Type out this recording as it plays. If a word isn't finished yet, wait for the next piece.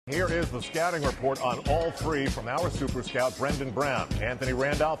Here is the scouting report on all three from our super scout, Brendan Brown. Anthony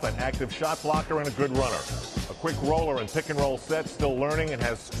Randolph, an active shot blocker and a good runner. A quick roller and pick and roll set, still learning and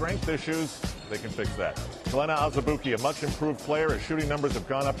has strength issues. They can fix that. Kelena Azubuike, a much improved player. His shooting numbers have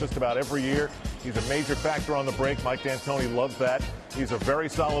gone up just about every year. He's a major factor on the break. Mike D'Antoni loves that. He's a very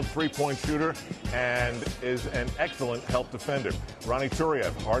solid three-point shooter and is an excellent help defender. Ronny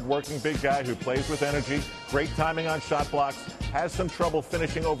Turiaf, hard-working big guy who plays with energy, great timing on shot blocks, has some trouble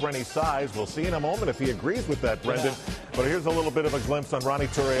finishing over any size. We'll see in a moment if he agrees with that, Brendan. Yeah. But here's a little bit of a glimpse on Ronny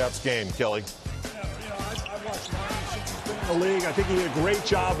Turiaf's game, Kelly. I've watched Ronny since he's been in the league. I think he did a great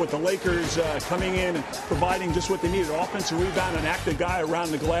job with the Lakers coming in and providing just what they needed, offensive rebound, an active guy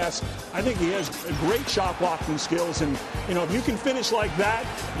around the glass. I think he has great shot blocking skills, and if you can finish like that,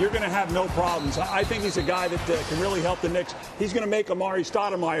 you're going to have no problems. I think he's a guy that can really help the Knicks. He's going to make Amari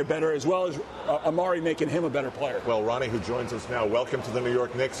Stoudemire better, as well as Amari making him a better player. Well, Ronny, who joins us now, welcome to the New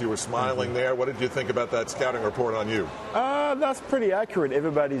York Knicks. You were smiling there. What did you think about that scouting report on you? That's pretty accurate.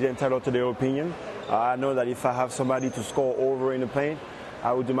 Everybody's entitled to their opinion. I know that if I have somebody to score over in the paint,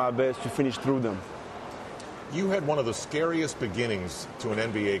 I will do my best to finish through them. You had one of the scariest beginnings to an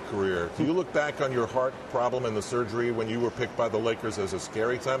NBA career. Do you look back on your heart problem and the surgery when you were picked by the Lakers as a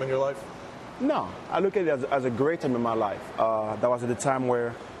scary time in your life? No, I look at it as a great time in my life. That was at the time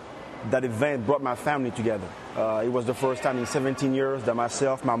where that event brought my family together. It was the first time in 17 years that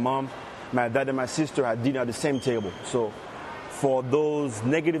myself, my mom, my dad, and my sister had dinner at the same table. So for those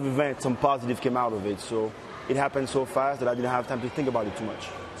negative events, some positive came out of it. So it happened so fast that I didn't have time to think about it too much.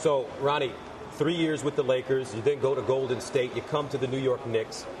 So, Ronny, 3 years with the Lakers, you then go to Golden State, you come to the New York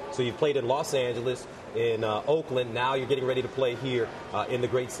Knicks. So you played in Los Angeles, in Oakland. Now you're getting ready to play here in the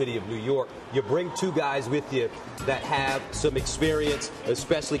great city of New York. You bring two guys with you that have some experience,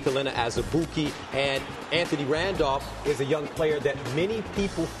 especially Kelena Azubuike, and Anthony Randolph is a young player that many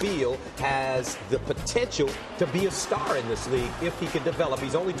people feel has the potential to be a star in this league if he can develop.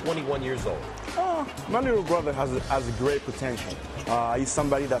 He's only 21 years old. My little brother has a great potential. He's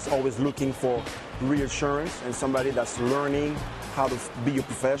somebody that's always looking for reassurance and somebody that's learning how to be a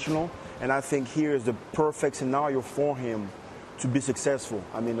professional. And I think here is the perfect scenario for him to be successful.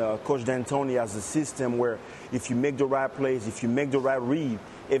 I mean, Coach D'Antoni has a system where if you make the right plays, if you make the right read,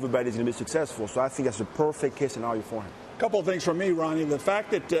 everybody's going to be successful. So I think that's the perfect case scenario for him. A couple of things from me, Ronny. The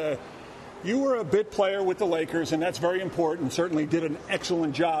fact that you were a bit player with the Lakers, and that's very important, certainly did an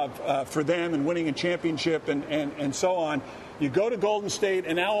excellent job for them in winning a championship and so on. You go to Golden State,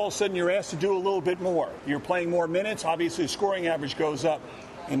 and now all of a sudden you're asked to do a little bit more. You're playing more minutes. Obviously, the scoring average goes up.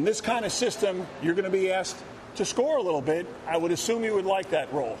 In this kind of system, you're going to be asked to score a little bit. I would assume you would like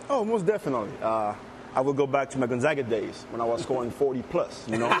that role. Oh, most definitely. I would go back to my Gonzaga days when I was scoring 40 plus.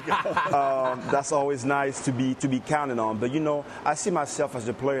 That's always nice to be counted on. But I see myself as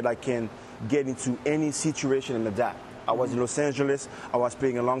a player that can get into any situation and adapt. I was in Los Angeles. I was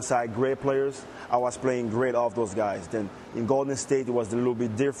playing alongside great players. I was playing great off those guys. Then in Golden State, it was a little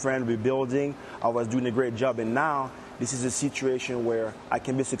bit different, rebuilding. I was doing a great job. And now this is a situation where I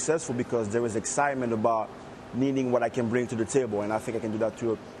can be successful because there is excitement about needing what I can bring to the table, and I think I can do that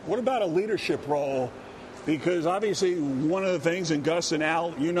too. What about a leadership role? Because obviously one of the things, and Gus and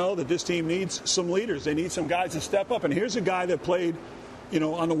Al, that this team needs some leaders. They need some guys to step up. And here's a guy that played,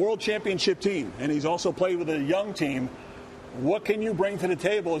 on the World Championship team, and he's also played with a young team. What can you bring to the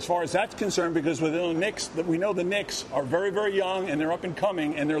table as far as that's concerned? Because within the Knicks, we know the Knicks are very, very young, and they're up and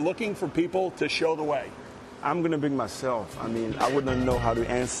coming, and they're looking for people to show the way. I'm going to bring myself. I mean, I wouldn't know how to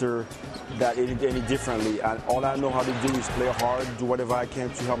answer that any differently. All I know how to do is play hard, do whatever I can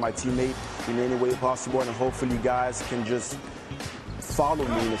to help my teammate in any way possible, and hopefully guys can just follow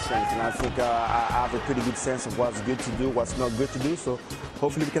me in a sense. And I think I have a pretty good sense of what's good to do, what's not good to do, so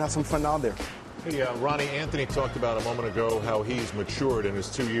hopefully we can have some fun out there. Hey, Ronny, Anthony talked about a moment ago how he's matured in his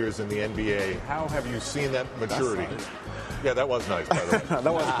 2 years in the NBA. How have you seen that maturity? Yeah, that was nice, by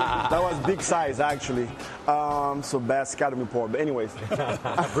the way. that was big size, actually. So bad scouting report. But anyways.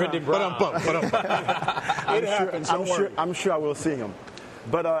 Brendan Brown. I'm sure I will see him.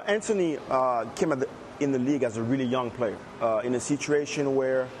 But Anthony came in the league as a really young player, in a situation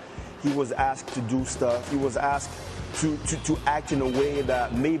where he was asked to do stuff. He was asked to act in a way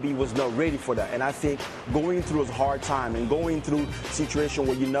that maybe he was not ready for that. And I think going through a hard time and going through a situation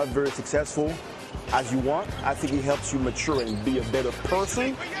where you're not very successful as you want, I think it helps you mature and be a better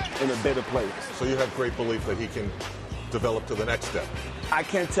person and a better player. So you have great belief that he can develop to the next step? I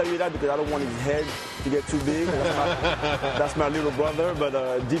can't tell you that because I don't want his head to get too big. That's my little brother,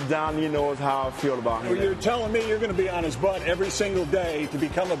 but deep down he knows how I feel about him. Well, you're telling me you're going to be on his butt every single day to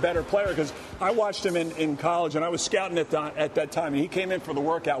become a better player, because I watched him in college, and I was scouting at that time, and he came in for the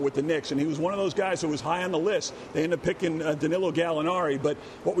workout with the Knicks, and he was one of those guys who was high on the list. They ended up picking Danilo Gallinari, but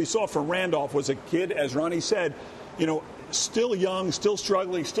what we saw from Randolph was a kid, as Ronny said, still young, still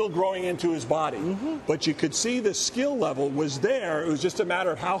struggling, still growing into his body. But you could see the skill level was there. It was just a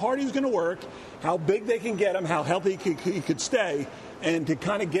matter of how hard he was going to work, how big they can get him, how healthy he could stay, and to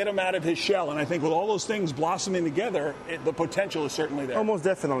kind of get him out of his shell. And I think with all those things blossoming together, the potential is certainly there. Almost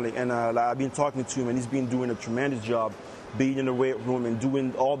definitely. And I've been talking to him, and he's been doing a tremendous job being in the weight room and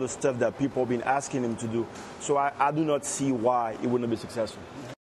doing all the stuff that people have been asking him to do. So I do not see why he wouldn't be successful.